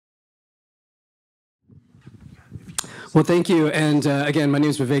Well, thank you. And again, my name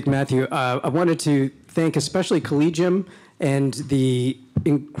is Vivek Matthew. I wanted to thank especially Collegium and the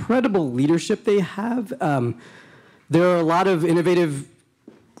incredible leadership they have. There are a lot of innovative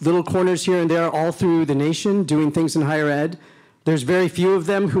little corners here and there all through the nation doing things in higher ed. There's very few of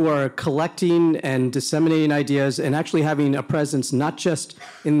them who are collecting and disseminating ideas and actually having a presence not just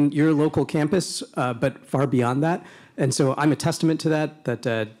in your local campus, but far beyond that. And so I'm a testament to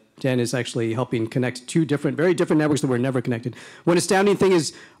that Jen is actually helping connect two very different networks that were never connected. One astounding thing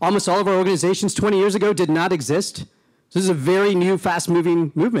is almost all of our organizations 20 years ago did not exist. So this is a very new,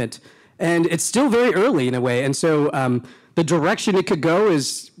 fast-moving movement. And it's still very early in a way. And so the direction it could go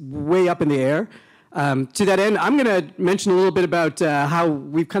is way up in the air. To that end, I'm going to mention a little bit about how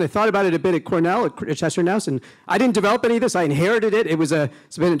we've kind of thought about it a bit at Cornell, at Chester House. And I didn't develop any of this. I inherited it.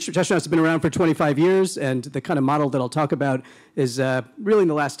 Chester House has been around for 25 years, and the kind of model that I'll talk about is really in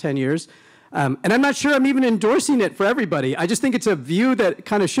the last 10 years. And I'm not sure I'm even endorsing it for everybody. I just think it's a view that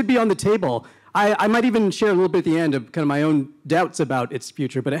kind of should be on the table. I might even share a little bit at the end of kind of my own doubts about its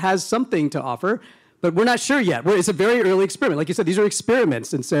future, but it has something to offer. But we're not sure yet. It's a very early experiment. Like you said, these are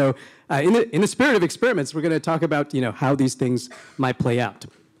experiments. And so in the spirit of experiments, we're going to talk about how these things might play out.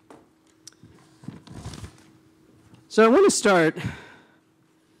 So I want to start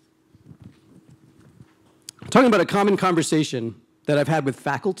talking about a common conversation that I've had with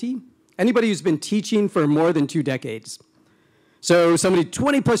faculty, anybody who's been teaching for more than 2 decades. So somebody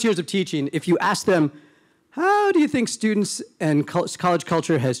 20 plus years of teaching, if you ask them, how do you think students and college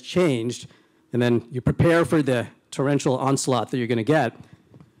culture has changed? And then you prepare for the torrential onslaught that you're going to get.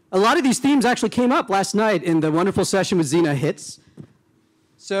 A lot of these themes actually came up last night in the wonderful session with Zena Hitz.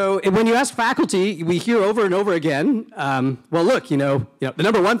 So when you ask faculty, we hear over and over again, well, look, the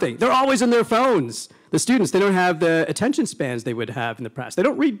number one thing, they're always on their phones. The students, they don't have the attention spans they would have in the past. They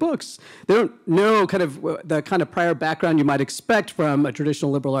don't read books. They don't know the kind of prior background you might expect from a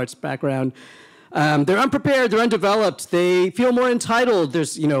traditional liberal arts background. They're unprepared, they're undeveloped, they feel more entitled.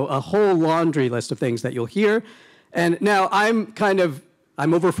 There's, a whole laundry list of things that you'll hear. And now I'm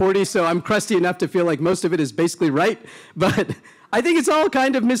over 40, so I'm crusty enough to feel like most of it is basically right, but I think it's all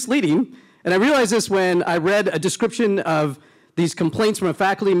kind of misleading. And I realized this when I read a description of these complaints from a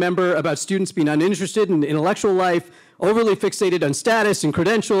faculty member about students being uninterested in intellectual life, overly fixated on status and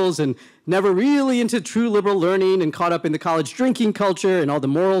credentials, and never really into true liberal learning, and caught up in the college drinking culture and all the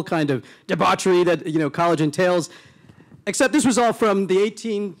moral kind of debauchery that college entails. Except this was all from the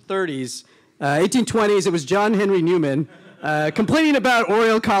 1830s, 1820s. It was John Henry Newman complaining about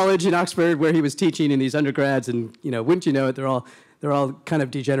Oriel College in Oxford, where he was teaching in these undergrads, and wouldn't you know it, they're all kind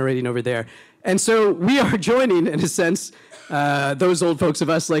of degenerating over there. And so we are joining, in a sense, those old folks of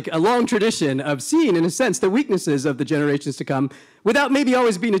us, like a long tradition of seeing, in a sense, the weaknesses of the generations to come without maybe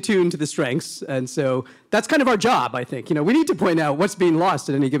always being attuned to the strengths. And so that's kind of our job, I think. We need to point out what's being lost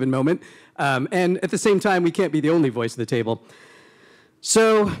at any given moment. And at the same time, we can't be the only voice at the table.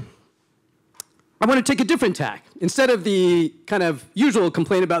 So I want to take a different tack. Instead of the kind of usual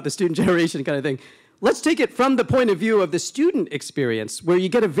complaint about the student generation kind of thing, let's take it from the point of view of the student experience, where you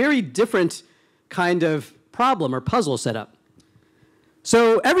get a very different kind of problem or puzzle set up.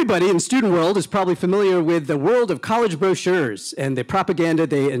 So everybody in the student world is probably familiar with the world of college brochures and the propaganda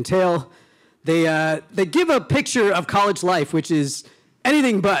they entail. They give a picture of college life which is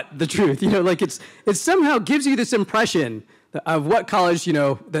anything but the truth. It somehow gives you this impression of what college,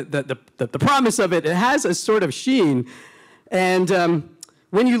 the promise of it. It has a sort of sheen. And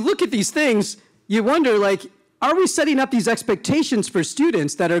when you look at these things, you wonder, are we setting up these expectations for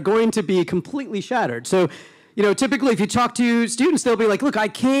students that are going to be completely shattered? So, typically if you talk to students, they'll be like, look, I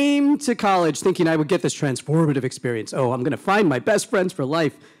came to college thinking I would get this transformative experience. Oh, I'm going to find my best friends for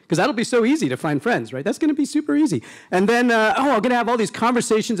life, because that'll be so easy to find friends, right? That's going to be super easy. And then, I'm going to have all these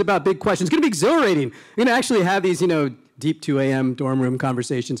conversations about big questions. It's going to be exhilarating. I'm going to actually have these, deep 2 a.m. dorm room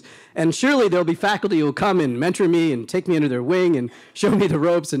conversations. And surely there'll be faculty who will come and mentor me and take me under their wing and show me the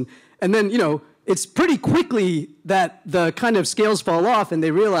ropes. And then, it's pretty quickly that the kind of scales fall off and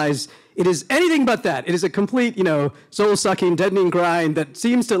they realize it is anything but that. It is a complete, soul-sucking, deadening grind that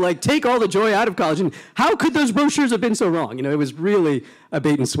seems to take all the joy out of college. And how could those brochures have been so wrong? It was really a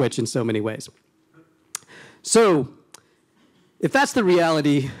bait and switch in so many ways. So if that's the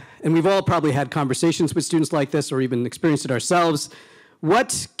reality, and we've all probably had conversations with students like this or even experienced it ourselves,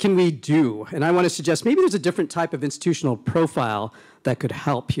 what can we do? And I want to suggest maybe there's a different type of institutional profile that could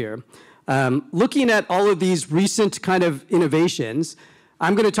help here. Looking at all of these recent kind of innovations,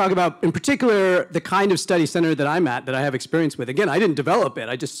 I'm going to talk about, in particular, the kind of study center that I'm at, that I have experience with. Again, I didn't develop it.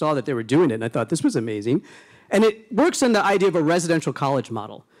 I just saw that they were doing it, and I thought this was amazing. And it works on the idea of a residential college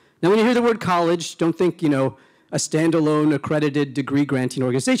model. Now, when you hear the word college, don't think, a standalone accredited degree granting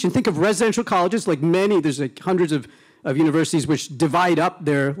organization. Think of residential colleges, like many, there's like hundreds of universities which divide up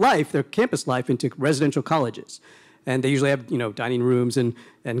their life, their campus life, into residential colleges. And they usually have, dining rooms and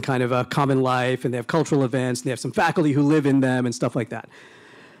kind of a common life, and they have cultural events, and they have some faculty who live in them and stuff like that.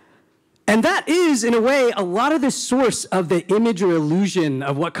 And that is, in a way, a lot of the source of the image or illusion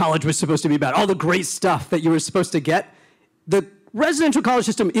of what college was supposed to be about, all the great stuff that you were supposed to get. The residential college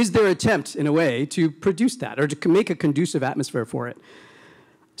system is their attempt, in a way, to produce that or to make a conducive atmosphere for it.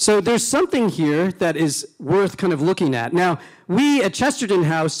 So there's something here that is worth kind of looking at. Now, we at Chesterton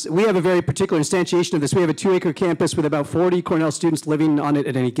House, we have a very particular instantiation of this. We have a 2-acre campus with about 40 Cornell students living on it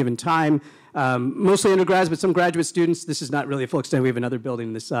at any given time, mostly undergrads, but some graduate students. This is not really a full extent. We have another building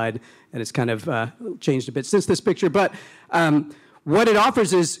on this side, and it's kind of changed a bit since this picture. But what it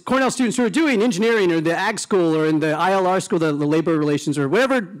offers is Cornell students who are doing engineering or the ag school or in the ILR school, the labor relations, or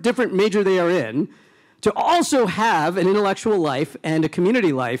whatever different major they are in, to also have an intellectual life and a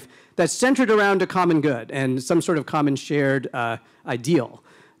community life that's centered around a common good and some sort of common shared ideal.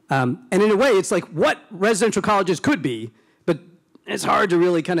 And in a way, it's like what residential colleges could be, but it's hard to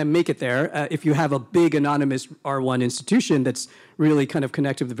really kind of make it there if you have a big anonymous R1 institution that's really kind of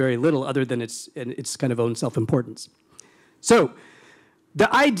connected with very little other than its kind of own self-importance. So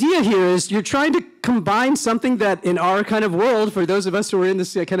the idea here is you're trying to combine something that in our kind of world, for those of us who are in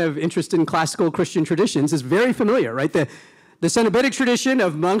this kind of interest in classical Christian traditions, is very familiar, right? The Cenobitic tradition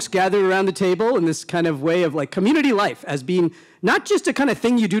of monks gathered around the table in this kind of way of like community life as being not just a kind of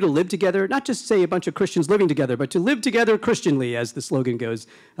thing you do to live together, not just say a bunch of Christians living together, but to live together Christianly, as the slogan goes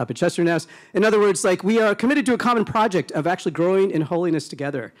up at Chesterton House. In other words, like we are committed to a common project of actually growing in holiness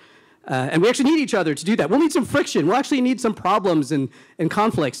together. And we actually need each other to do that. We'll need some friction. We'll actually need some problems and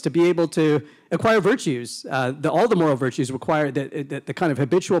conflicts to be able to acquire virtues. All the moral virtues require the kind of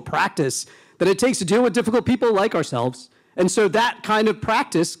habitual practice that it takes to deal with difficult people like ourselves. And so that kind of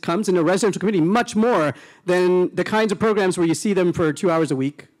practice comes in a residential community much more than the kinds of programs where you see them for 2 hours a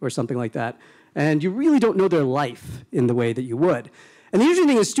week or something like that. And you really don't know their life in the way that you would. And the interesting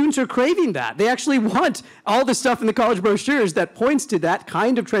thing is students are craving that. They actually want all the stuff in the college brochures that points to that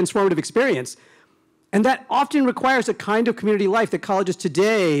kind of transformative experience. And that often requires a kind of community life that colleges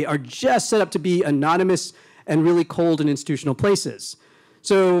today are just set up to be anonymous and really cold and institutional places.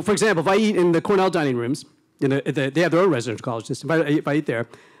 So, for example, if I eat in the Cornell dining rooms, they have their own residential college system. If I eat there,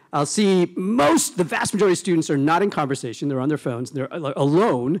 I'll see the vast majority of students are not in conversation. They're on their phones. They're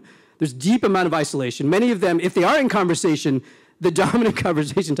alone. There's deep amount of isolation. Many of them, if they are in conversation, the dominant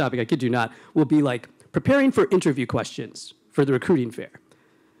conversation topic, I kid you not, will be like preparing for interview questions for the recruiting fair,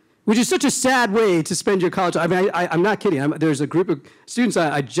 which is such a sad way to spend your college. I mean, I'm not kidding. There's a group of students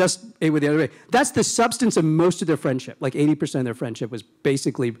I just ate with the other day. That's the substance of most of their friendship. Like 80% of their friendship was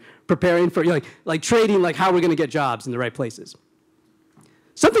basically preparing for, like trading, like how we're going to get jobs in the right places.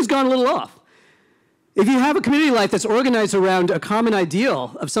 Something's gone a little off. If you have a community life that's organized around a common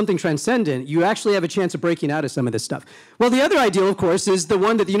ideal of something transcendent, you actually have a chance of breaking out of some of this stuff. Well, the other ideal, of course, is the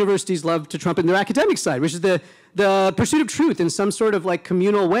one that the universities love to trumpet in their academic side, which is the pursuit of truth in some sort of like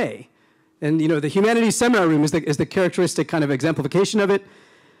communal way. And the humanities seminar room is the characteristic kind of exemplification of it.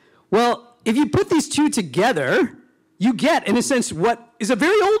 Well, if you put these two together, you get, in a sense, what is a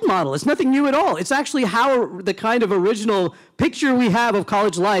very old model. It's nothing new at all. It's actually how the kind of original picture we have of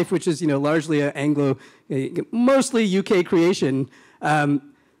college life, which is largely an Anglo, mostly UK creation,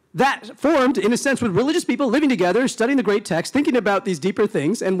 that formed, in a sense, with religious people living together, studying the great text, thinking about these deeper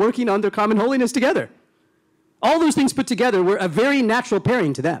things, and working on their common holiness together. All those things put together were a very natural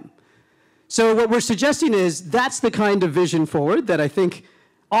pairing to them. So what we're suggesting is that's the kind of vision forward that I think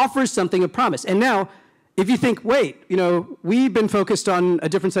offers something of promise. And now, if you think, wait, we've been focused on a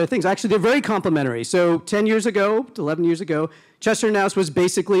different set of things. Actually, they're very complementary. So 10 years ago, 11 years ago, Chesterton House was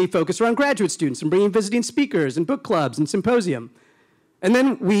basically focused around graduate students and bringing visiting speakers and book clubs and symposium. And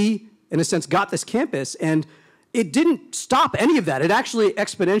then we, in a sense, got this campus, and it didn't stop any of that. It actually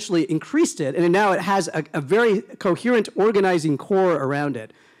exponentially increased it, and now it has a very coherent organizing core around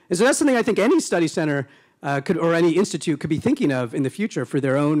it. And so that's something I think any study center or any institute could be thinking of in the future for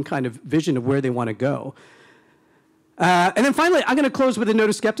their own kind of vision of where they want to go. And then finally, I'm going to close with a note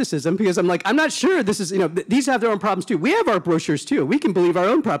of skepticism, because I'm not sure this is, these have their own problems too. We have our brochures too. We can believe our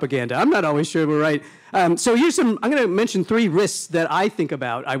own propaganda. I'm not always sure we're right. So I'm going to mention 3 risks that I think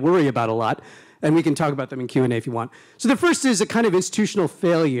about, I worry about a lot, and we can talk about them in Q&A if you want. So the first is a kind of institutional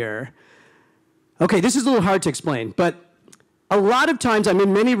failure. Okay, this is a little hard to explain, but a lot of times I'm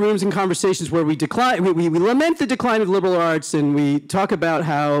in many rooms and conversations where we lament the decline of liberal arts, and we talk about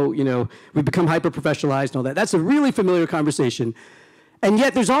how we become hyper-professionalized and all that. That's a really familiar conversation. And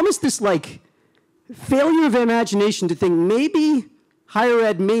yet there's almost this failure of imagination to think maybe higher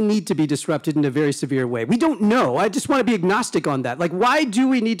ed may need to be disrupted in a very severe way. We don't know. I just want to be agnostic on that. Like, why do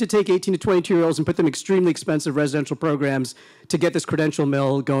we need to take 18 to 22-year-olds and put them in extremely expensive residential programs to get this credential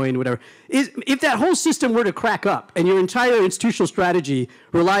mill going, whatever? If that whole system were to crack up and your entire institutional strategy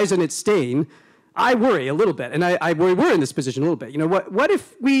relies on it staying, I worry a little bit, and I worry we're in this position a little bit. You know, what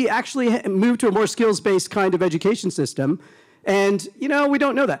if we actually move to a more skills-based kind of education system? And, you know, we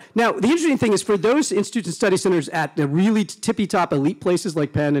don't know that. Now, the interesting thing is for those institutes and study centers at the really tippy-top elite places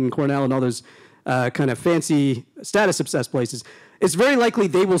like Penn and Cornell and all those kind of fancy status-obsessed places, it's very likely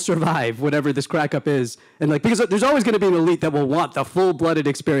they will survive whatever this crack-up is. And like, because there's always going to be an elite that will want the full-blooded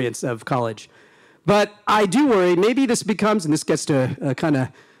experience of college. But I do worry maybe this becomes, and this gets to kind of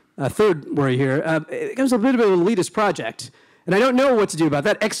a third worry here, it becomes a bit of an elitist project. And I don't know what to do about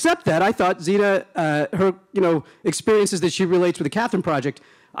that, except that I thought Zena, her experiences that she relates with the Catherine Project,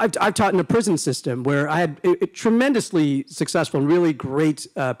 I've taught in a prison system where I had a tremendously successful and really great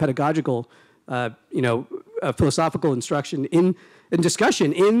pedagogical, philosophical instruction in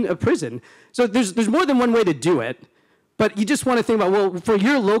discussion in a prison. So there's more than one way to do it. But you just want to think about, well, for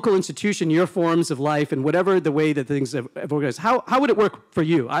your local institution, your forms of life, and whatever the way that things have organized, how would it work for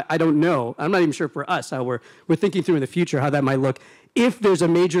you? I don't know. I'm not even sure for us how we're thinking through in the future how that might look if there's a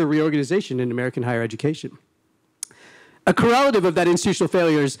major reorganization in American higher education. A correlative of that institutional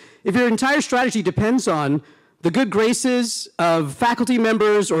failure is if your entire strategy depends on the good graces of faculty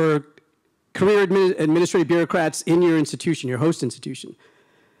members or career administrative bureaucrats in your institution, your host institution,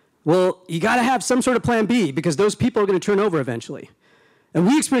 well, you got to have some sort of plan B because those people are going to turn over eventually. And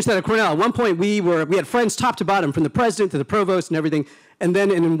we experienced that at Cornell. At one point, we had friends top to bottom, from the president to the provost and everything. And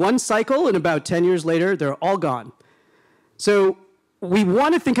then in one cycle, and about 10 years later, they're all gone. So we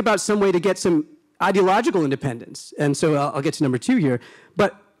want to think about some way to get some ideological independence. And so I'll get to number 2 here.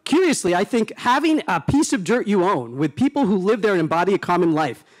 But curiously, I think having a piece of dirt you own with people who live there and embody a common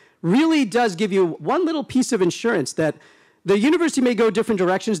life really does give you one little piece of insurance that the university may go different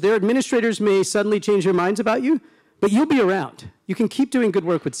directions. Their administrators may suddenly change their minds about you, but you'll be around. You can keep doing good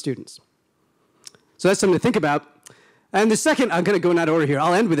work with students. So that's something to think about. And the second, I'm going to go in that order here.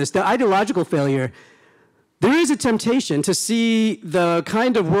 I'll end with this. The ideological failure. There is a temptation to see the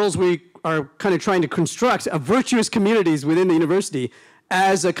kind of worlds we are kind of trying to construct of virtuous communities within the university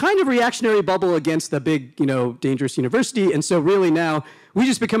as a kind of reactionary bubble against the big, dangerous university. And so really now we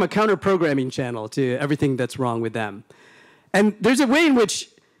just become a counter-programming channel to everything that's wrong with them. And there's a way in which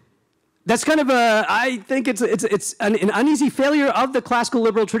that's kind of I think it's an uneasy failure of the classical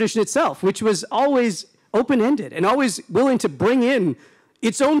liberal tradition itself, which was always open-ended and always willing to bring in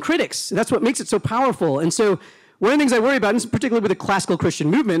its own critics. That's what makes it so powerful. And so one of the things I worry about, and particularly with the classical Christian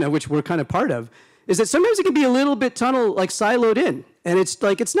movement, of which we're kind of part of, is that sometimes it can be a little bit siloed in. And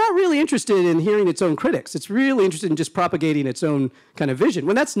it's not really interested in hearing its own critics. It's really interested in just propagating its own kind of vision.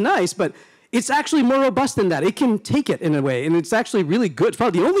 Well, that's nice, but it's actually more robust than that. It can take it in a way, and it's actually really good. It's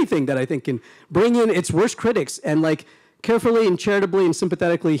probably the only thing that I think can bring in its worst critics and carefully and charitably and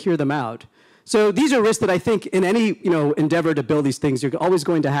sympathetically hear them out. So these are risks that I think in any endeavor to build these things you're always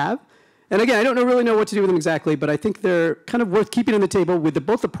going to have. And again, I don't really know what to do with them exactly, but I think they're kind of worth keeping on the table with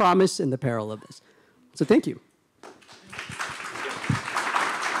both the promise and the peril of this. So thank you.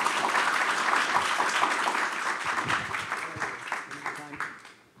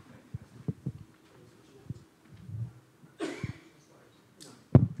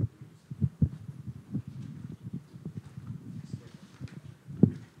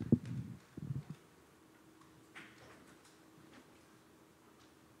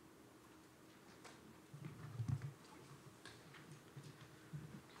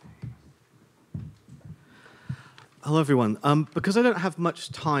 Hello, everyone. Because I don't have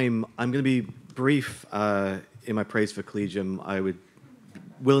much time, I'm going to be brief in my praise for Collegium. I would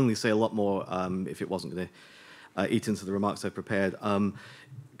willingly say a lot more if it wasn't going to eat into the remarks I've prepared.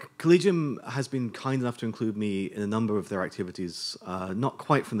 Collegium has been kind enough to include me in a number of their activities, not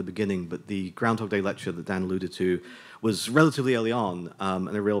quite from the beginning, but the Groundhog Day lecture that Dan alluded to was relatively early on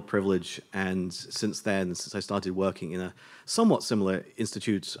and a real privilege. And since then, since I started working in a somewhat similar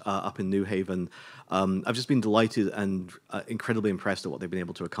institute up in New Haven, I've just been delighted and incredibly impressed at what they've been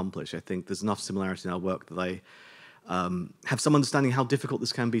able to accomplish. I think there's enough similarity in our work that I have some understanding how difficult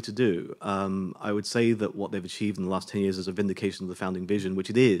this can be to do. I would say that what they've achieved in the last 10 years is a vindication of the founding vision, which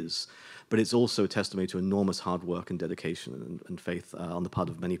it is, but it's also a testimony to enormous hard work and dedication and faith on the part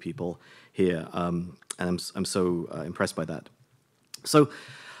of many people here, and I'm so impressed by that. So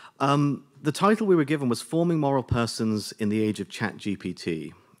the title we were given was Forming Moral Persons in the Age of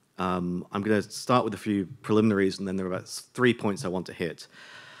ChatGPT. I'm going to start with a few preliminaries, and then there are about 3 points I want to hit.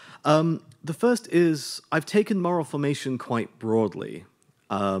 The first is I've taken moral formation quite broadly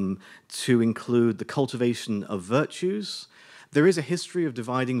to include the cultivation of virtues. There is a history of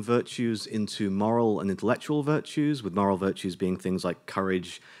dividing virtues into moral and intellectual virtues, with moral virtues being things like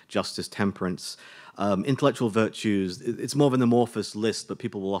courage, justice, temperance. Intellectual virtues, it's more of an amorphous list, but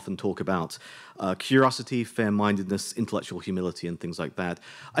people will often talk about curiosity, fair-mindedness, intellectual humility, and things like that.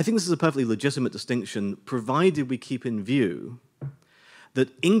 I think this is a perfectly legitimate distinction, provided we keep in view that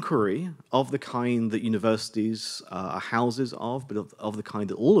inquiry of the kind that universities are houses of, but of the kind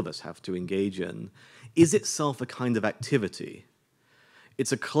that all of us have to engage in, is itself a kind of activity.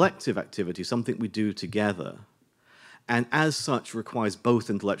 It's a collective activity, something we do together, and as such requires both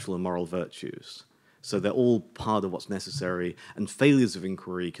intellectual and moral virtues. So they're all part of what's necessary, and failures of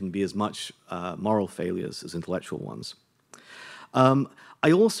inquiry can be as much moral failures as intellectual ones.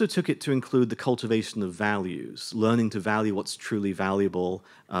 I also took it to include the cultivation of values, learning to value what's truly valuable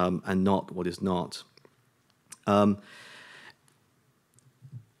and not what is not. In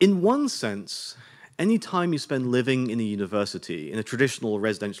one sense, any time you spend living in a university, in a traditional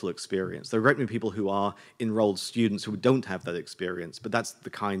residential experience, there are great many people who are enrolled students who don't have that experience, but that's the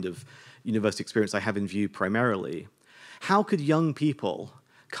kind of university experience I have in view primarily. How could young people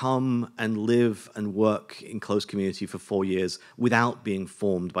come and live and work in close community for 4 years without being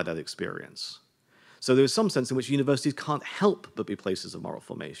formed by that experience? So there is some sense in which universities can't help but be places of moral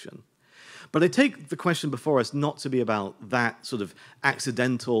formation. But I take the question before us not to be about that sort of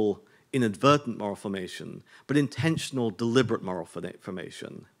accidental, inadvertent moral formation, but intentional, deliberate moral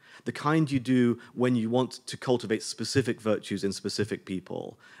formation. The kind you do when you want to cultivate specific virtues in specific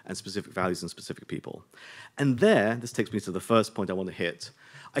people and specific values in specific people. And there, this takes me to the first point I want to hit.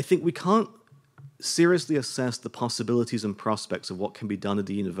 I think we can't seriously assess the possibilities and prospects of what can be done at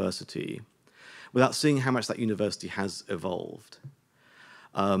the university without seeing how much that university has evolved.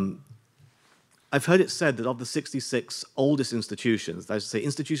 I've heard it said that of the 66 oldest institutions, that is to say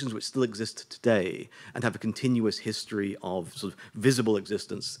institutions which still exist today and have a continuous history of sort of visible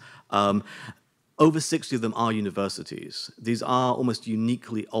existence, over 60 of them are universities. These are almost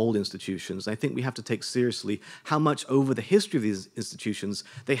uniquely old institutions. I think we have to take seriously how much over the history of these institutions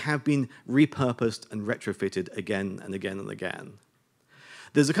they have been repurposed and retrofitted again and again and again.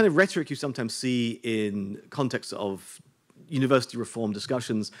 There's a kind of rhetoric you sometimes see in contexts of university reform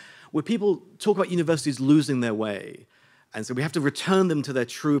discussions where people talk about universities losing their way, and so we have to return them to their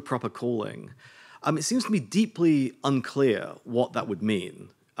true, proper calling. It seems to me deeply unclear what that would mean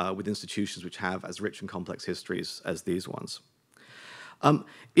with institutions which have as rich and complex histories as these ones.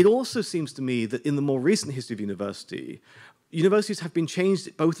 It also seems to me that in the more recent history of universities have been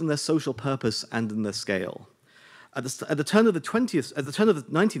changed both in their social purpose and in their scale. At the turn of the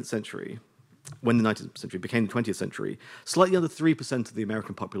 19th century, when the 19th century became the 20th century, slightly under 3% of the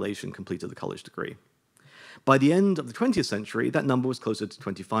American population completed a college degree. By the end of the 20th century, that number was closer to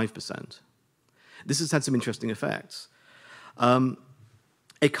 25%. This has had some interesting effects.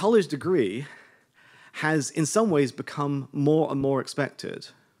 A college degree has, in some ways, become more and more expected.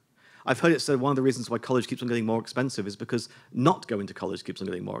 I've heard it said one of the reasons why college keeps on getting more expensive is because not going to college keeps on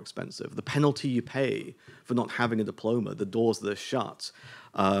getting more expensive. The penalty you pay for not having a diploma, the doors that are shut,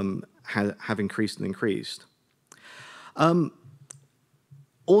 have increased and increased.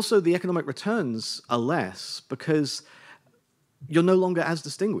 Also, the economic returns are less because you're no longer as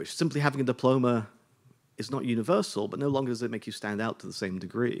distinguished. Simply having a diploma is not universal, but no longer does it make you stand out to the same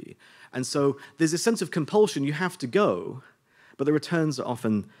degree. And so there's a sense of compulsion. You have to go, but the returns are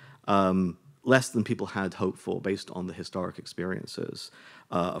often less than people had hoped for based on the historic experiences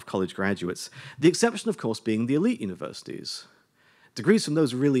of college graduates. The exception, of course, being the elite universities. Degrees from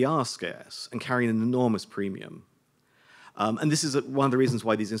those really are scarce and carry an enormous premium. And this is one of the reasons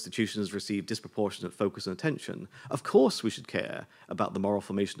why these institutions receive disproportionate focus and attention. Of course we should care about the moral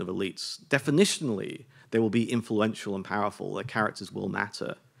formation of elites. Definitionally, they will be influential and powerful. Their characters will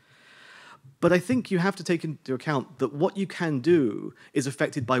matter. But I think you have to take into account that what you can do is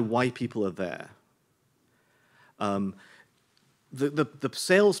affected by why people are there. The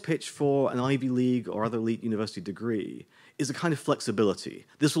sales pitch for an Ivy League or other elite university degree is a kind of flexibility.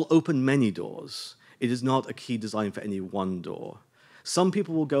 This will open many doors. It is not a key design for any one door. Some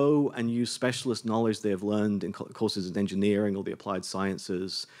people will go and use specialist knowledge they have learned in courses in engineering or the applied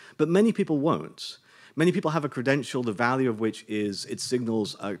sciences, but many people won't. Many people have a credential, the value of which is it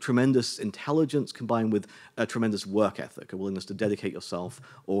signals a tremendous intelligence combined with a tremendous work ethic, a willingness to dedicate yourself,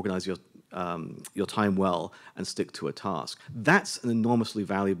 organize your time well, and stick to a task. That's an enormously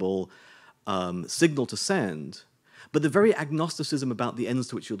valuable signal to send, but the very agnosticism about the ends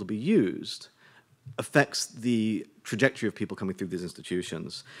to which it'll be used affects the trajectory of people coming through these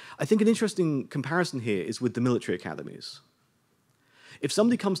institutions. I think an interesting comparison here is with the military academies. If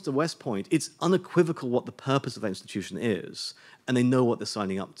somebody comes to West Point, it's unequivocal what the purpose of that institution is, and they know what they're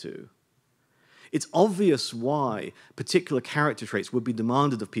signing up to. It's obvious why particular character traits would be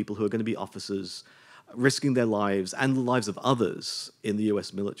demanded of people who are going to be officers, risking their lives and the lives of others in the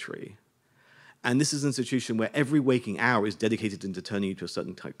US military. And this is an institution where every waking hour is dedicated into turning you to a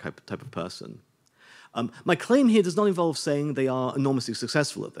certain type of person. My claim here does not involve saying they are enormously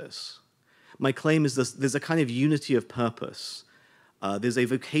successful at this. My claim is there's a kind of unity of purpose. There's a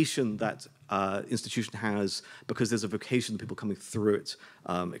vocation that institution has because there's a vocation that people coming through it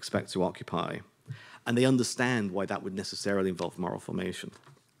expect to occupy. And they understand why that would necessarily involve moral formation.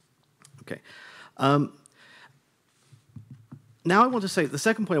 Okay. Now I want to say, the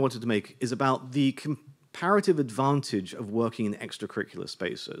second point I wanted to make is about the comparative advantage of working in extracurricular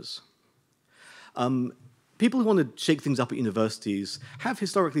spaces. People who want to shake things up at universities have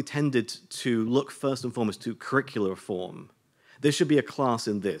historically tended to look first and foremost to curricular reform. There should be a class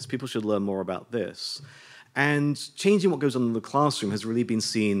in this. People should learn more about this. And changing what goes on in the classroom has really been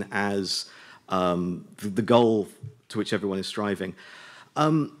seen as the goal to which everyone is striving.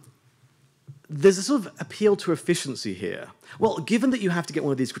 There's a sort of appeal to efficiency here. Well, given that you have to get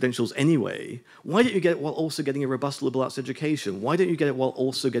one of these credentials anyway, why don't you get it while also getting a robust liberal arts education? Why don't you get it while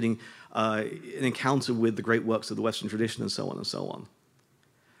also getting an encounter with the great works of the Western tradition and so on and so on?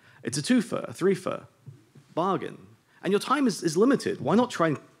 It's a twofer, a threefer, bargain. And your time is limited. Why not try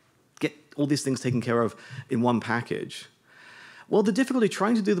and get all these things taken care of in one package? Well, the difficulty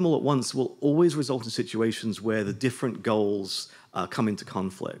trying to do them all at once will always result in situations where the different goals come into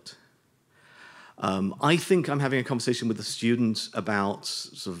conflict. I think I'm having a conversation with a student about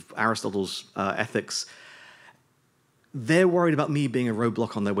sort of Aristotle's ethics. They're worried about me being a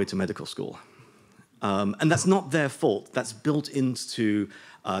roadblock on their way to medical school. And that's not their fault. That's built into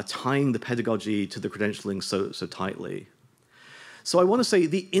tying the pedagogy to the credentialing so tightly. So I want to say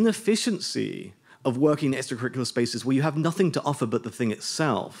the inefficiency of working in extracurricular spaces where you have nothing to offer but the thing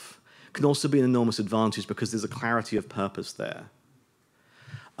itself can also be an enormous advantage because there's a clarity of purpose there.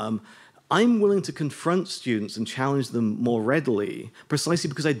 I'm willing to confront students and challenge them more readily precisely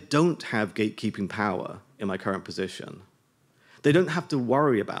because I don't have gatekeeping power in my current position. They don't have to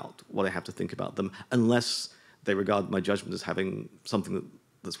worry about what I have to think about them unless they regard my judgment as having something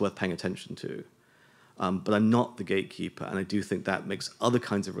that's worth paying attention to. But I'm not the gatekeeper, and I do think that makes other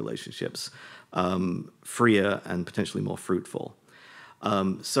kinds of relationships freer and potentially more fruitful.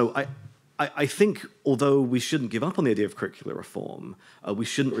 So I think, although we shouldn't give up on the idea of curricular reform, we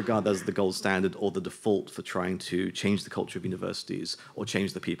shouldn't regard that as the gold standard or the default for trying to change the culture of universities or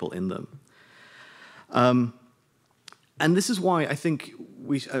change the people in them. And this is why I think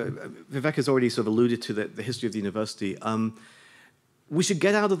Vivek has already sort of alluded to the history of the university. We should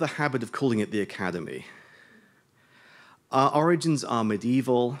get out of the habit of calling it the academy. Our origins are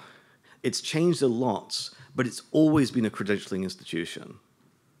medieval. It's changed a lot, but it's always been a credentialing institution.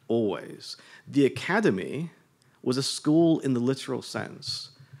 Always. The academy was a school in the literal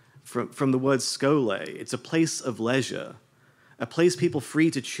sense. From the word schole, it's a place of leisure, a place people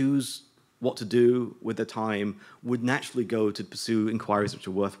free to choose what to do with their time would naturally go to pursue inquiries which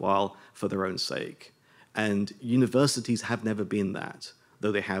are worthwhile for their own sake. And universities have never been that,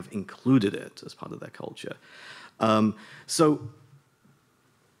 though they have included it as part of their culture. So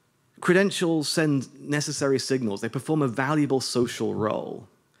credentials send necessary signals. They perform a valuable social role.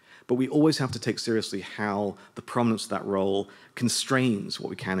 But we always have to take seriously how the prominence of that role constrains what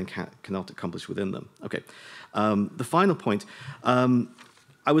we can and cannot accomplish within them. Okay, the final point.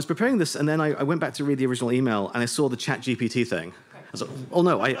 I was preparing this, and then I went back to read the original email, and I saw the ChatGPT thing. I was like, oh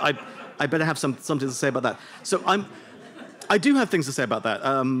no, I better have something to say about that. So I do have things to say about that,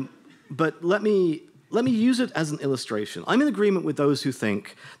 but let me use it as an illustration. I'm in agreement with those who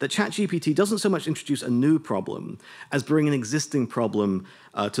think that ChatGPT doesn't so much introduce a new problem as bring an existing problem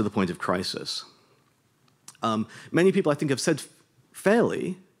to the point of crisis. Many people, I think, have said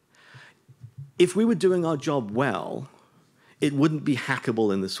fairly, if we were doing our job well, it wouldn't be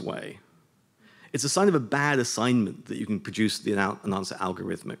hackable in this way. It's a sign of a bad assignment that you can produce an answer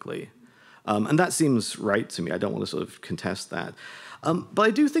algorithmically. And that seems right to me. I don't want to sort of contest that. But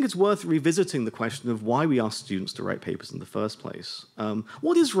I do think it's worth revisiting the question of why we ask students to write papers in the first place.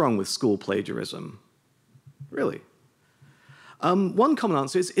 What is wrong with school plagiarism? Really? One common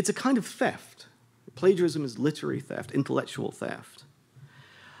answer is it's a kind of theft. Plagiarism is literary theft, intellectual theft.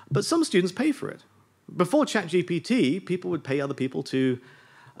 But some students pay for it. Before ChatGPT, people would pay other people to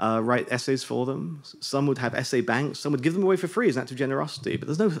write essays for them. Some would have essay banks. Some would give them away for free as an act of generosity, but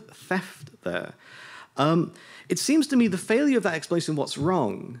there's no theft there. It seems to me the failure of that explanation of what's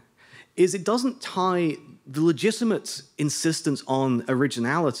wrong is it doesn't tie the legitimate insistence on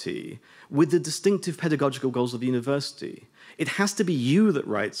originality with the distinctive pedagogical goals of the university. It has to be you that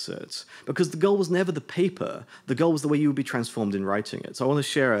writes it, because the goal was never the paper. The goal was the way you would be transformed in writing it. So I want to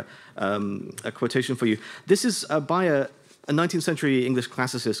share a quotation for you. This is by a 19th century English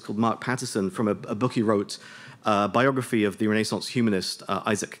classicist called Mark Patterson from a book he wrote, biography of the Renaissance humanist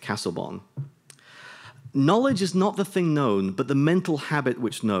Isaac Casaubon. Knowledge is not the thing known, but the mental habit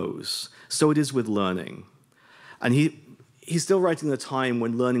which knows. So it is with learning. And he's still writing at a time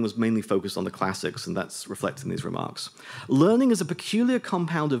when learning was mainly focused on the classics, and that's reflected in these remarks. Learning is a peculiar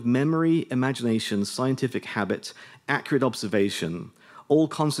compound of memory, imagination, scientific habit, accurate observation, all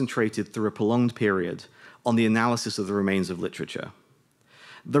concentrated through a prolonged period on the analysis of the remains of literature.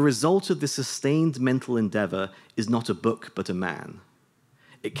 The result of this sustained mental endeavor is not a book, but a man.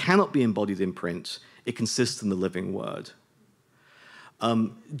 It cannot be embodied in print. It consists in the living word.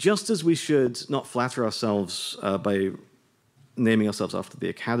 Just as we should not flatter ourselves by naming ourselves after the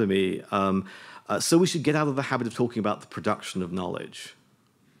academy, so we should get out of the habit of talking about the production of knowledge.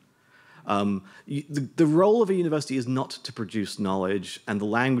 The role of a university is not to produce knowledge, and the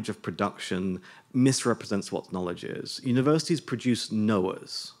language of production misrepresents what knowledge is. Universities produce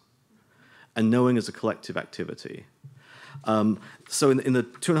knowers, and knowing is a collective activity. So in the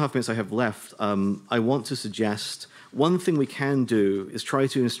 2.5 minutes I have left, I want to suggest one thing we can do is try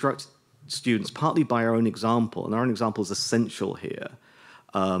to instruct students partly by our own example, and our own example is essential here.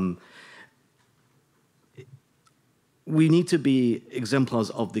 We need to be exemplars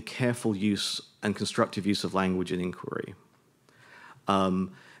of the careful use and constructive use of language in inquiry. In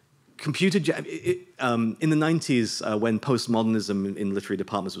the 90s, when postmodernism in literary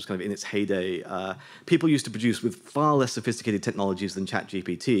departments was kind of in its heyday, people used to produce with far less sophisticated technologies than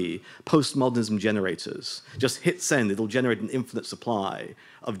ChatGPT, postmodernism generators. Just hit send, it'll generate an infinite supply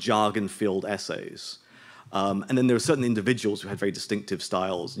of jargon-filled essays. And then there were certain individuals who had very distinctive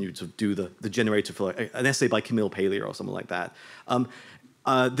styles, and you'd sort of do the generator for like an essay by Camille Paglia or something like that.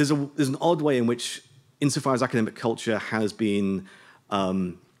 There's an odd way in which, insofar as academic culture has been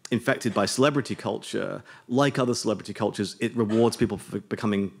infected by celebrity culture, like other celebrity cultures, it rewards people for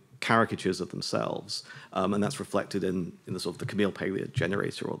becoming caricatures of themselves. And that's reflected in the sort of the Camille Paglia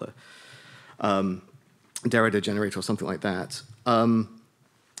generator or the Derrida generator or something like that.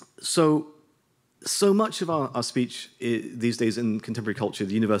 So much of our speech these days in contemporary culture,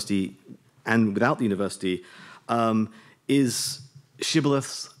 the university and without the university, is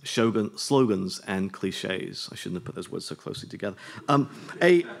shibboleths, slogans, and cliches. I shouldn't have put those words so closely together.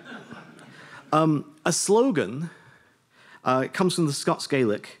 A slogan comes from the Scots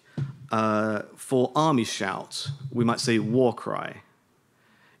Gaelic for army shout. We might say war cry.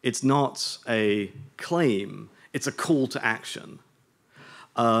 It's not a claim. It's a call to action.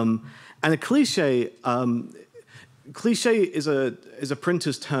 And a cliche, cliche is a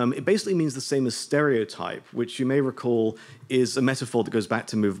printer's term. It basically means the same as stereotype, which you may recall is a metaphor that goes back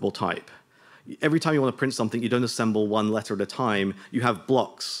to movable type. Every time you want to print something, you don't assemble one letter at a time. You have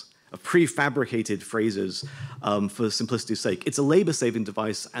blocks of prefabricated phrases for simplicity's sake. It's a labor-saving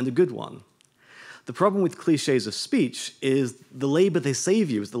device and a good one. The problem with cliches of speech is the labor they save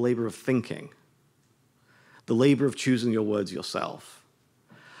you is the labor of thinking, the labor of choosing your words yourself.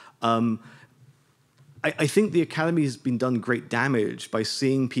 I think the academy has been done great damage by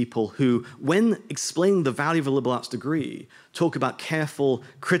seeing people who, when explaining the value of a liberal arts degree, talk about careful,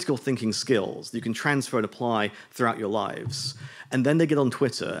 critical thinking skills that you can transfer and apply throughout your lives. And then they get on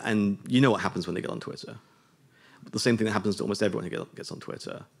Twitter, and you know what happens when they get on Twitter. The same thing that happens to almost everyone who gets on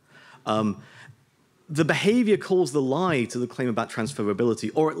Twitter. The behavior calls the lie to the claim about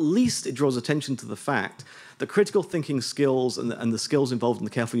transferability, or at least it draws attention to the fact that critical thinking skills and the skills involved in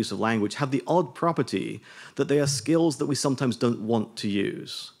the careful use of language have the odd property that they are skills that we sometimes don't want to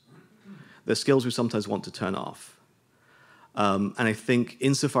use. They're skills we sometimes want to turn off. And I think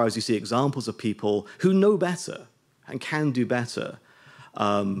insofar as you see examples of people who know better and can do better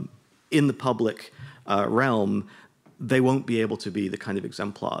in the public realm, they won't be able to be the kind of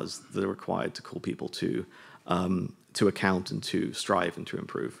exemplars that are required to call people to account and to strive and to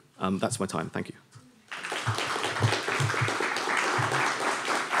improve. That's my time. Thank you.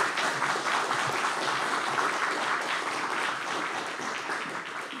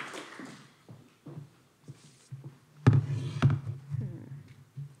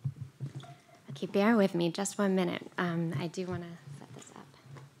 Okay, bear with me just 1 minute. I do want to set this up.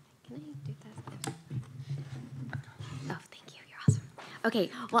 Can I do that? Oh, thank you. You're awesome.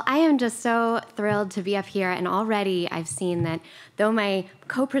 Okay, well, I am just so thrilled to be up here, and already I've seen that though my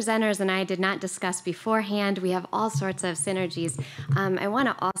co-presenters and I did not discuss beforehand, we have all sorts of synergies. I want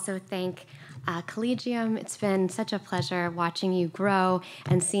to also thank Collegium. It's been such a pleasure watching you grow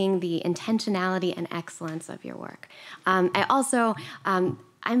and seeing the intentionality and excellence of your work. I also,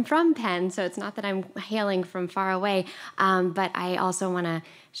 I'm from Penn, so it's not that I'm hailing from far away, but I also want to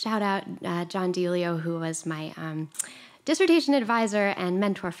shout out John DiUlio, who was my dissertation advisor and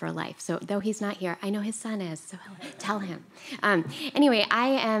mentor for life. So though he's not here, I know his son is, so tell him. Anyway, I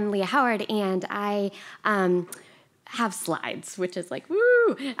am Leah Howard, and I have slides, which is like,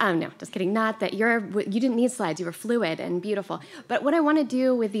 woo! No, just kidding. Not that you didn't need slides. You were fluid and beautiful. But what I want to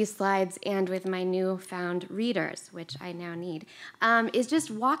do with these slides and with my newfound readers, which I now need, is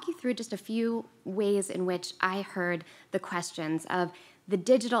just walk you through just a few ways in which I heard the questions of the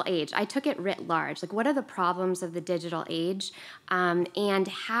digital age. I took it writ large. Like, what are the problems of the digital age? And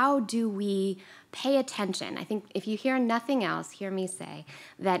how do we pay attention? I think if you hear nothing else, hear me say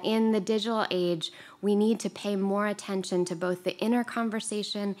that in the digital age, we need to pay more attention to both the inner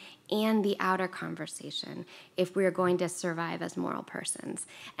conversation and the outer conversation if we are going to survive as moral persons.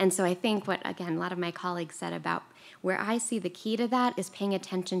 And so I think what, again, a lot of my colleagues said about where I see the key to that is paying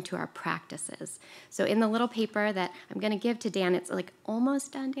attention to our practices. So in the little paper that I'm going to give to Dan, it's like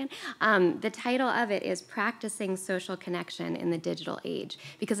almost done, Dan. The title of it is Practicing Social Connection in the Digital Age,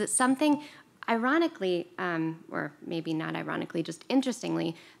 because it's something, ironically, or maybe not ironically, just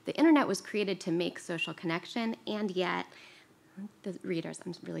interestingly, the internet was created to make social connection, and yet the readers,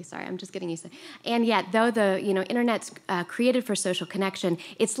 I'm really sorry, I'm just getting used to it. And yet, though the internet's created for social connection,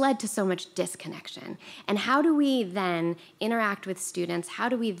 it's led to so much disconnection. And how do we then interact with students? How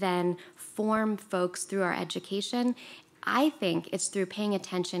do we then form folks through our education? I think it's through paying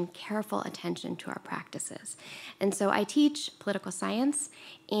attention, careful attention to our practices. And so I teach political science,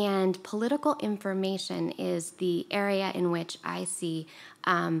 and political information is the area in which I see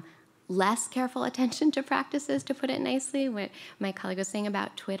less careful attention to practices, to put it nicely, what my colleague was saying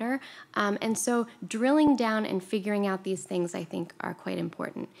about Twitter. And so drilling down and figuring out these things, I think, are quite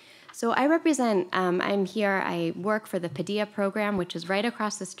important. So I represent, I'm here, I work for the Padilla program, which is right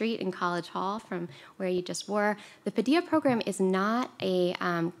across the street in College Hall from where you just were. The Padilla program is not a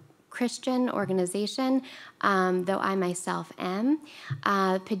Christian organization, though I myself am.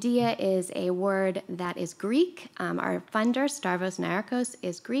 Padilla is a word that is Greek. Our funder, Stavros Niarchos,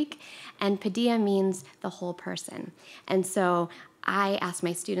 is Greek, and Padilla means the whole person. And so I ask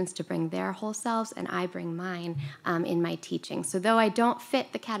my students to bring their whole selves, and I bring mine in my teaching. So though I don't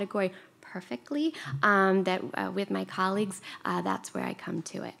fit the category perfectly with my colleagues, that's where I come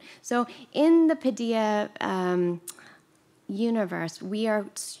to it. So in the Padilla universe, we are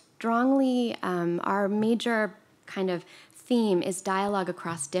strongly, our major kind of theme is dialogue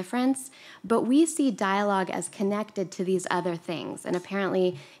across difference, but we see dialogue as connected to these other things. And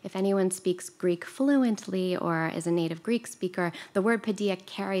apparently, if anyone speaks Greek fluently or is a native Greek speaker, the word Padilla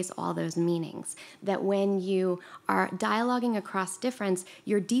carries all those meanings. That when you are dialoguing across difference,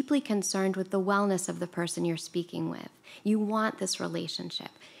 you're deeply concerned with the wellness of the person you're speaking with. You want this relationship.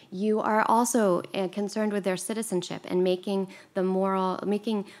 You are also concerned with their citizenship and making the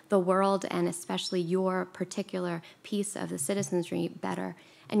world and especially your particular piece of the citizenry better.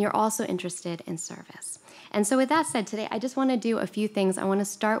 And you're also interested in service. And so with that said, today I just want to do a few things. I want to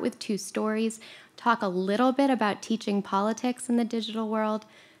start with two stories, talk a little bit about teaching politics in the digital world,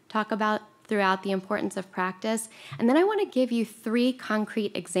 talk about throughout the importance of practice. And then I want to give you three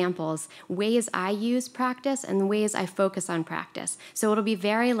concrete examples, ways I use practice and ways I focus on practice. So it'll be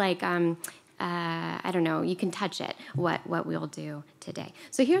very like, I don't know, you can touch it, what we'll do today.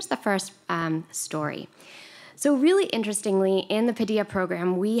 So here's the first story. So really interestingly, in the Padilla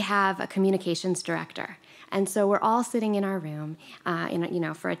program, we have a communications director. And so we're all sitting in our room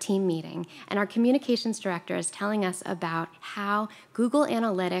for a team meeting, and our communications director is telling us about how Google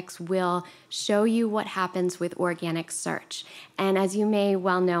Analytics will show you what happens with organic search. And as you may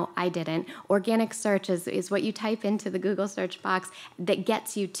well know, I didn't. Organic search is what you type into the Google search box that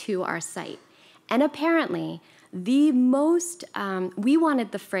gets you to our site. And apparently, we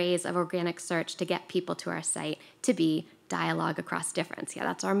wanted the phrase of organic search to get people to our site to be dialogue across difference. Yeah,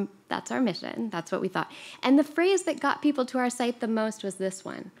 that's our mission. That's what we thought. And the phrase that got people to our site the most was this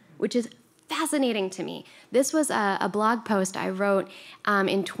one, which is fascinating to me. This was a blog post I wrote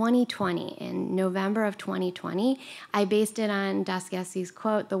in 2020, in November of 2020. I based it on Dostoevsky's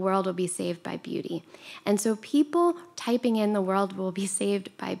quote, "The world will be saved by beauty." And so people typing in "the world will be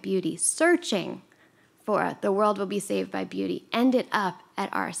saved by beauty," searching for the world will be saved by beauty, ended up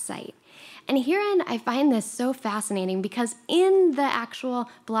at our site. And herein, I find this so fascinating because in the actual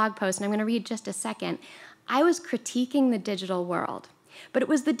blog post, and I'm going to read just a second, I was critiquing the digital world. But it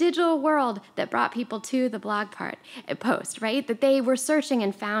was the digital world that brought people to the blog post, right? That they were searching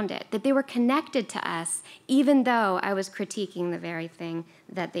and found it, that they were connected to us, even though I was critiquing the very thing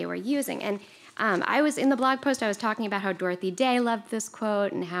that they were using. And I was in the blog post, I was talking about how Dorothy Day loved this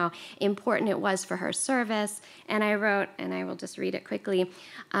quote and how important it was for her service. And I wrote, and I will just read it quickly,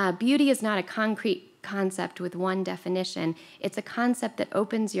 beauty is not a concrete concept with one definition. It's a concept that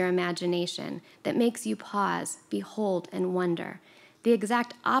opens your imagination, that makes you pause, behold, and wonder. The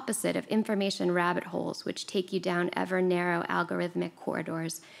exact opposite of information rabbit holes, which take you down ever narrow algorithmic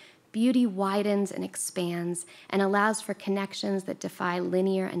corridors. Beauty widens and expands and allows for connections that defy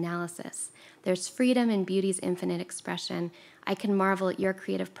linear analysis. There's freedom in beauty's infinite expression. I can marvel at your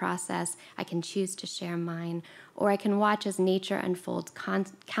creative process. I can choose to share mine. Or I can watch as nature unfolds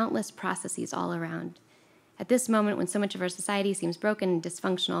countless processes all around. At this moment, when so much of our society seems broken and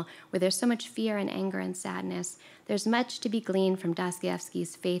dysfunctional, where there's so much fear and anger and sadness, there's much to be gleaned from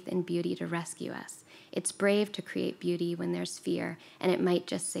Dostoevsky's faith in beauty to rescue us. It's brave to create beauty when there's fear, and it might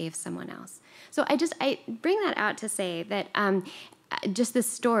just save someone else. So I bring that out to say that just this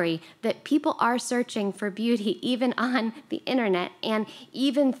story that people are searching for beauty even on the internet and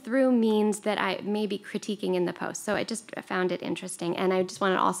even through means that I may be critiquing in the post. So I just found it interesting, and I just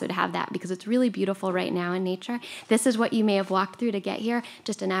wanted also to have that because it's really beautiful right now in nature. This is what you may have walked through to get here,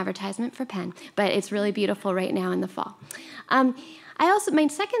 just an advertisement for Penn, but it's really beautiful right now in the fall. My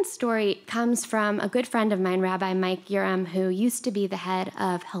second story comes from a good friend of mine, Rabbi Mike Urim, who used to be the head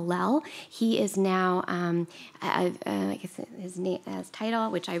of Hillel. He is now, his title,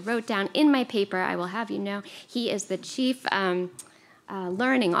 which I wrote down in my paper, I will have you know, he is the chief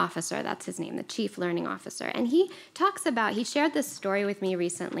learning officer. That's his name, the chief learning officer. And he shared this story with me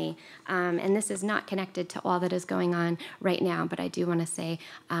recently, and this is not connected to all that is going on right now, but I do want to say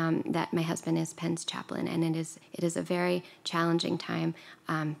that my husband is Penn's chaplain, and it is a very challenging time.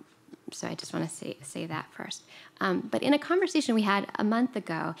 So I just want to say that first. But in a conversation we had a month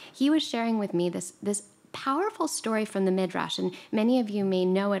ago, he was sharing with me this powerful story from the Midrash, and many of you may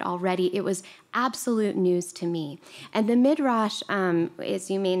know it already. It was absolute news to me. And the Midrash, as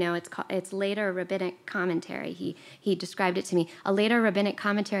you may know, it's later rabbinic commentary. He described it to me, a later rabbinic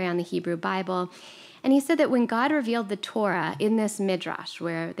commentary on the Hebrew Bible. And he said that when God revealed the Torah in this Midrash,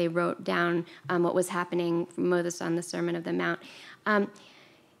 where they wrote down what was happening from Moses on the Sermon of the Mount,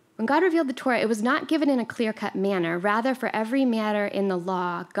 when God revealed the Torah, it was not given in a clear-cut manner. Rather, for every matter in the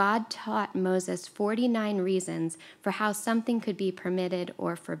law, God taught Moses 49 reasons for how something could be permitted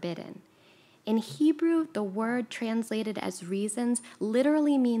or forbidden. In Hebrew, the word translated as reasons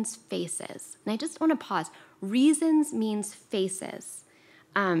literally means faces. And I just want to pause. Reasons means faces.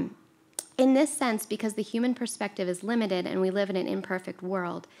 In this sense, because the human perspective is limited and we live in an imperfect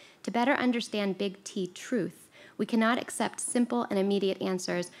world, to better understand big T truth, we cannot accept simple and immediate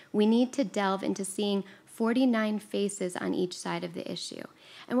answers. We need to delve into seeing 49 faces on each side of the issue.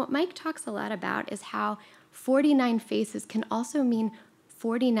 And what Mike talks a lot about is how 49 faces can also mean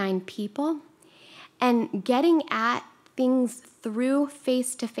 49 people, and getting at things through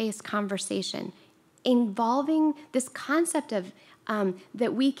face-to-face conversation, involving this concept of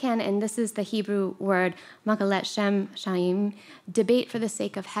that we can, and this is the Hebrew word, makalet shem shayim, debate for the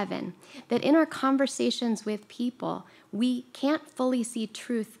sake of heaven. That in our conversations with people, we can't fully see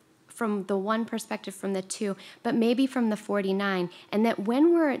truth from the one perspective from the two, but maybe from the 49. And that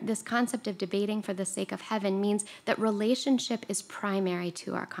when this concept of debating for the sake of heaven means that relationship is primary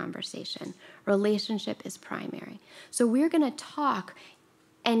to our conversation. Relationship is primary. So we're going to talk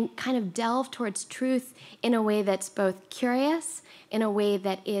and kind of delve towards truth in a way that's both curious, in a way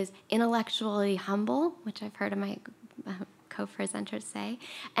that is intellectually humble, which I've heard of my co-presenters say,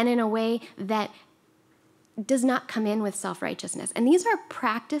 and in a way that does not come in with self-righteousness. And these are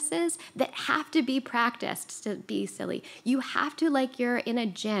practices that have to be practiced to be silly. You have to, like you're in a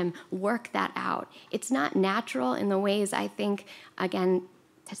gym, work that out. It's not natural in the ways I think, again,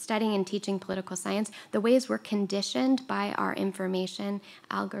 studying and teaching political science, the ways we're conditioned by our information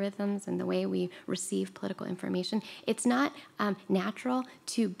algorithms and the way we receive political information, it's not natural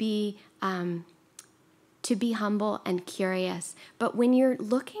to be humble and curious. But when you're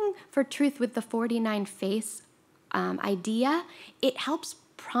looking for truth with the 49 face idea, it helps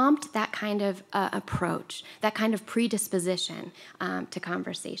prompt that kind of approach, that kind of predisposition to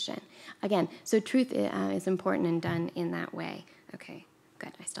conversation. Again, so truth is important and done in that way. Okay.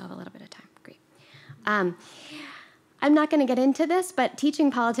 Good. I still have a little bit of time. Great. I'm not going to get into this, but teaching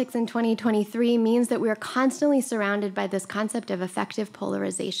politics in 2023 means that we are constantly surrounded by this concept of affective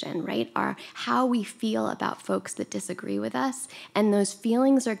polarization, right? How we feel about folks that disagree with us, and those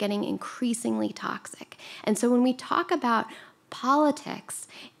feelings are getting increasingly toxic. And so when we talk about politics,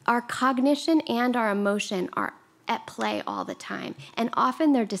 our cognition and our emotion are at play all the time, and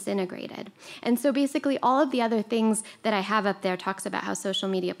often they're disintegrated. And so basically all of the other things that I have up there talks about how social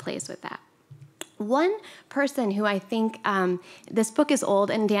media plays with that. One person who I think, this book is old,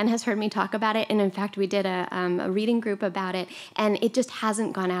 and Dan has heard me talk about it, and in fact we did a reading group about it, and it just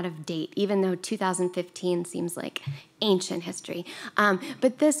hasn't gone out of date, even though 2015 seems like ancient history.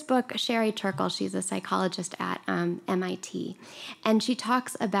 But this book, Sherry Turkle, she's a psychologist at MIT, and she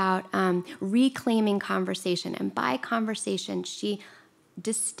talks about reclaiming conversation, and by conversation she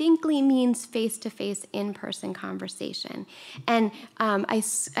distinctly means face-to-face, in-person conversation. And I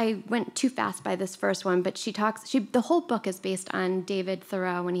went too fast by this first one, but the whole book is based on David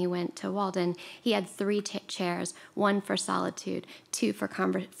Thoreau. When he went to Walden, he had 3 chairs, 1 for solitude, 2 for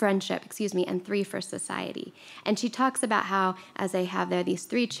friendship, and 3 for society. And she talks about how, as they have there, these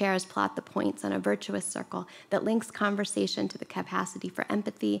 3 chairs plot the points on a virtuous circle that links conversation to the capacity for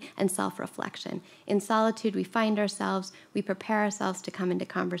empathy and self-reflection. In solitude, we find ourselves, we prepare ourselves to come into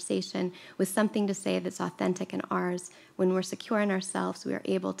conversation with something to say that's authentic and ours. When we're secure in ourselves, we are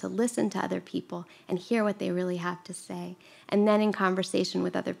able to listen to other people and hear what they really have to say. And then in conversation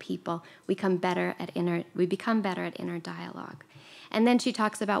with other people, we become better at inner dialogue. And then she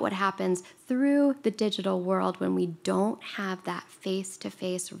talks about what happens through the digital world when we don't have that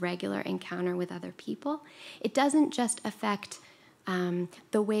face-to-face regular encounter with other people. It doesn't just affect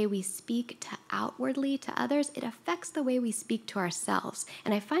the way we speak outwardly to others, it affects the way we speak to ourselves.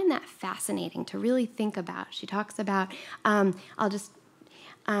 And I find that fascinating to really think about. She talks about,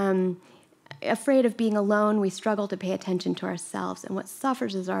 afraid of being alone, we struggle to pay attention to ourselves, and what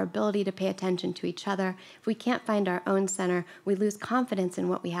suffers is our ability to pay attention to each other. If we can't find our own center, we lose confidence in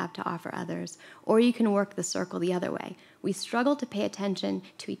what we have to offer others. Or you can work the circle the other way. We struggle to pay attention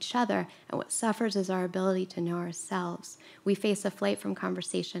to each other, and what suffers is our ability to know ourselves. We face a flight from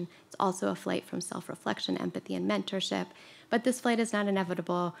conversation. It's also a flight from self-reflection, empathy, and mentorship. But this flight is not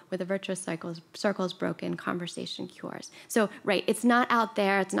inevitable. Where the virtuous circle is broken, conversation cures. So, right, it's not out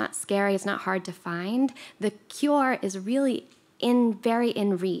there, it's not scary, it's not hard to find. The cure is really very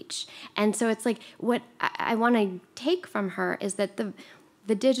in reach. And so it's like, what I want to take from her is that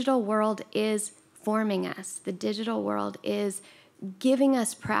the digital world is forming us. The digital world is giving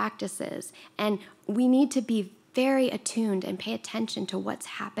us practices, and we need to be very attuned and pay attention to what's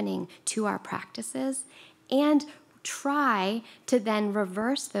happening to our practices, and try to then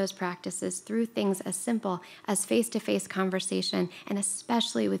reverse those practices through things as simple as face-to-face conversation, and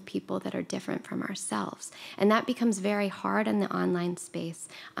especially with people that are different from ourselves. And that becomes very hard in the online space,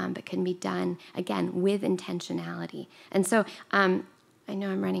 but can be done, again, with intentionality. And so I know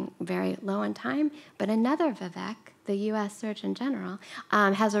I'm running very low on time, but another Vivek, the U.S. Surgeon General,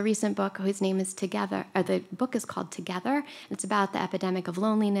 has a recent book whose name is Together, or the book is called Together. It's about the epidemic of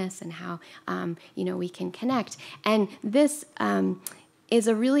loneliness and how, we can connect. And this is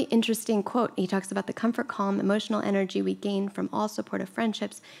a really interesting quote. He talks about the comfort, calm, emotional energy we gain from all supportive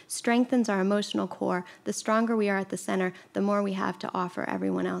friendships strengthens our emotional core. The stronger we are at the center, the more we have to offer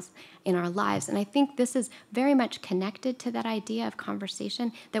everyone else in our lives. And I think this is very much connected to that idea of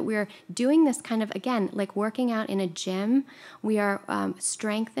conversation, that we're doing this kind of, again, like working out in a gym. We are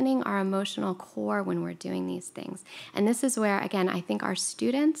strengthening our emotional core when we're doing these things. And this is where, again, I think our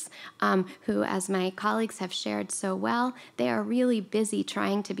students, who, as my colleagues have shared so well, they are really busy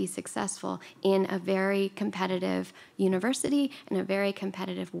trying to be successful in a very competitive university, in a very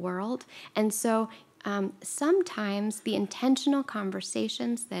competitive world. And so sometimes the intentional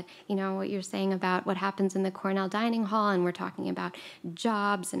conversations that, what you're saying about what happens in the Cornell dining hall, and we're talking about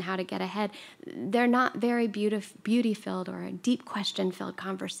jobs and how to get ahead, they're not very beauty-filled or deep question-filled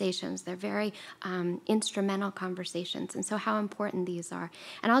conversations. They're very instrumental conversations, and so how important these are.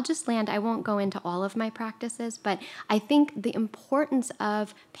 And I'll just land, I won't go into all of my practices, but I think the importance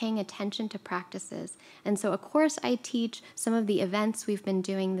of paying attention to practices. And so, of course, I teach some of the events we've been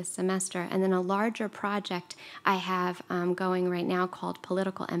doing this semester, and then a larger project I have going right now called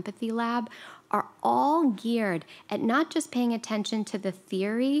Political Empathy Lab are all geared at not just paying attention to the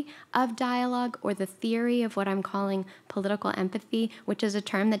theory of dialogue or the theory of what I'm calling political empathy, which is a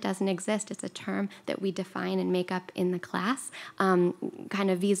term that doesn't exist. It's a term that we define and make up in the class, kind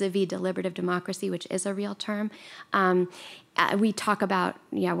of vis-a-vis deliberative democracy, which is a real term. we talk about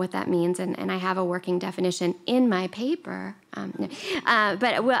what that means, and I have a working definition in my paper. I'll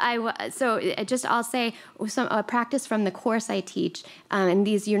say a practice from the course I teach, and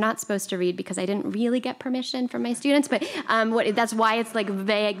these you're not supposed to read because I didn't really get permission from my students, but that's why it's like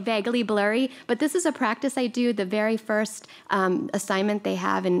vaguely blurry. But this is a practice I do. The very first assignment they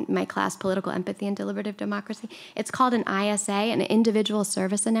have in my class, Political Empathy and Deliberative Democracy, it's called an ISA, an individual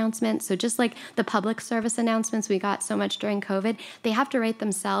service announcement. So just like the public service announcements we got so much during COVID, they have to write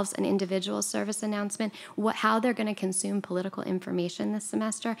themselves an individual service announcement, how they're going to consume political information this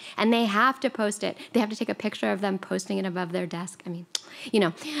semester, and they have to post it. They have to take a picture of them posting it above their desk. I mean,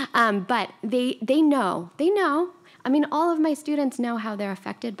 but they know. I mean, all of my students know how they're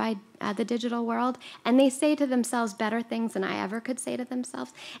affected by the digital world, and they say to themselves better things than I ever could say to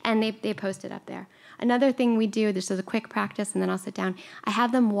themselves, and they post it up there. Another thing we do, this is a quick practice, and then I'll sit down. I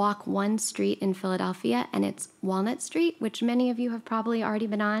have them walk one street in Philadelphia, and it's Walnut Street, which many of you have probably already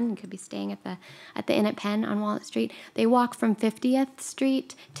been on. You could be staying at the Inn at Penn on Walnut Street. They walk from 50th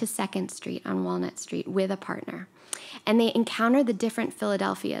Street to 2nd Street on Walnut Street with a partner. And they encounter the different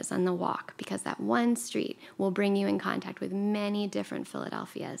Philadelphias on the walk, because that one street will bring you in contact with many different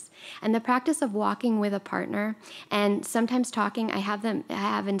Philadelphias. And the practice of walking with a partner and sometimes talking, I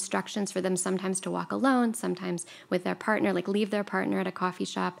have instructions for them sometimes to walk alone, sometimes with their partner, like leave their partner at a coffee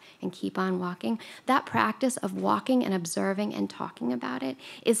shop and keep on walking. That practice of walking and observing and talking about it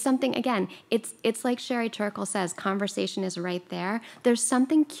is something, again, it's like Sherry Turkle says, conversation is right there. There's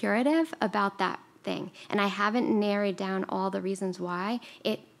something curative about that thing. And I haven't narrowed down all the reasons why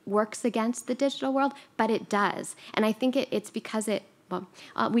it works against the digital world, but it does. And I think it's because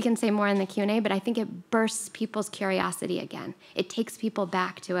we can say more in the Q&A, but I think it bursts people's curiosity again. It takes people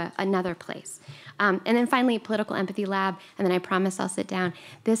back to another place. And then finally, Political Empathy Lab, and then I promise I'll sit down.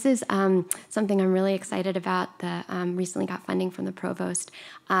 This is something I'm really excited about. Recently got funding from the provost.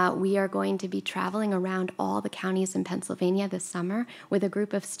 We are going to be traveling around all the counties in Pennsylvania this summer with a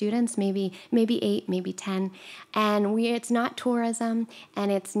group of students, maybe 8, maybe 10. And it's not tourism,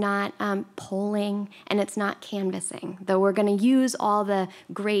 and it's not polling, and it's not canvassing, though we're going to use all the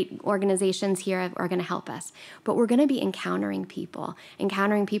great organizations here are going to help us. But we're going to be encountering people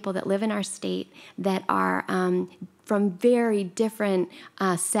that live in our state that are from very different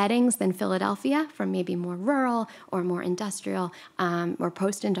settings than Philadelphia, from maybe more rural or more industrial or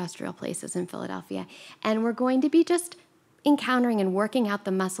post-industrial places in Philadelphia. And we're going to be just encountering and working out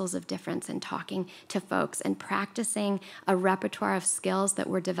the muscles of difference and talking to folks and practicing a repertoire of skills that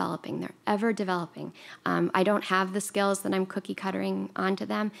we're developing. They're ever developing. I don't have the skills that I'm cookie cuttering onto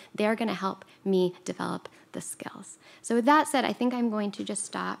them. They're going to help me develop the skills. So with that said, I think I'm going to just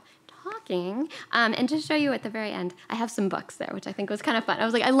stop talking and just show you at the very end. I have some books there, which I think was kind of fun. I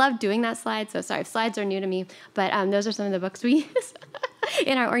was like, I love doing that slide, so sorry if slides are new to me, but those are some of the books we use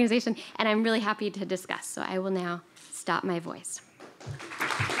in our organization, and I'm really happy to discuss. So I will now stop my voice.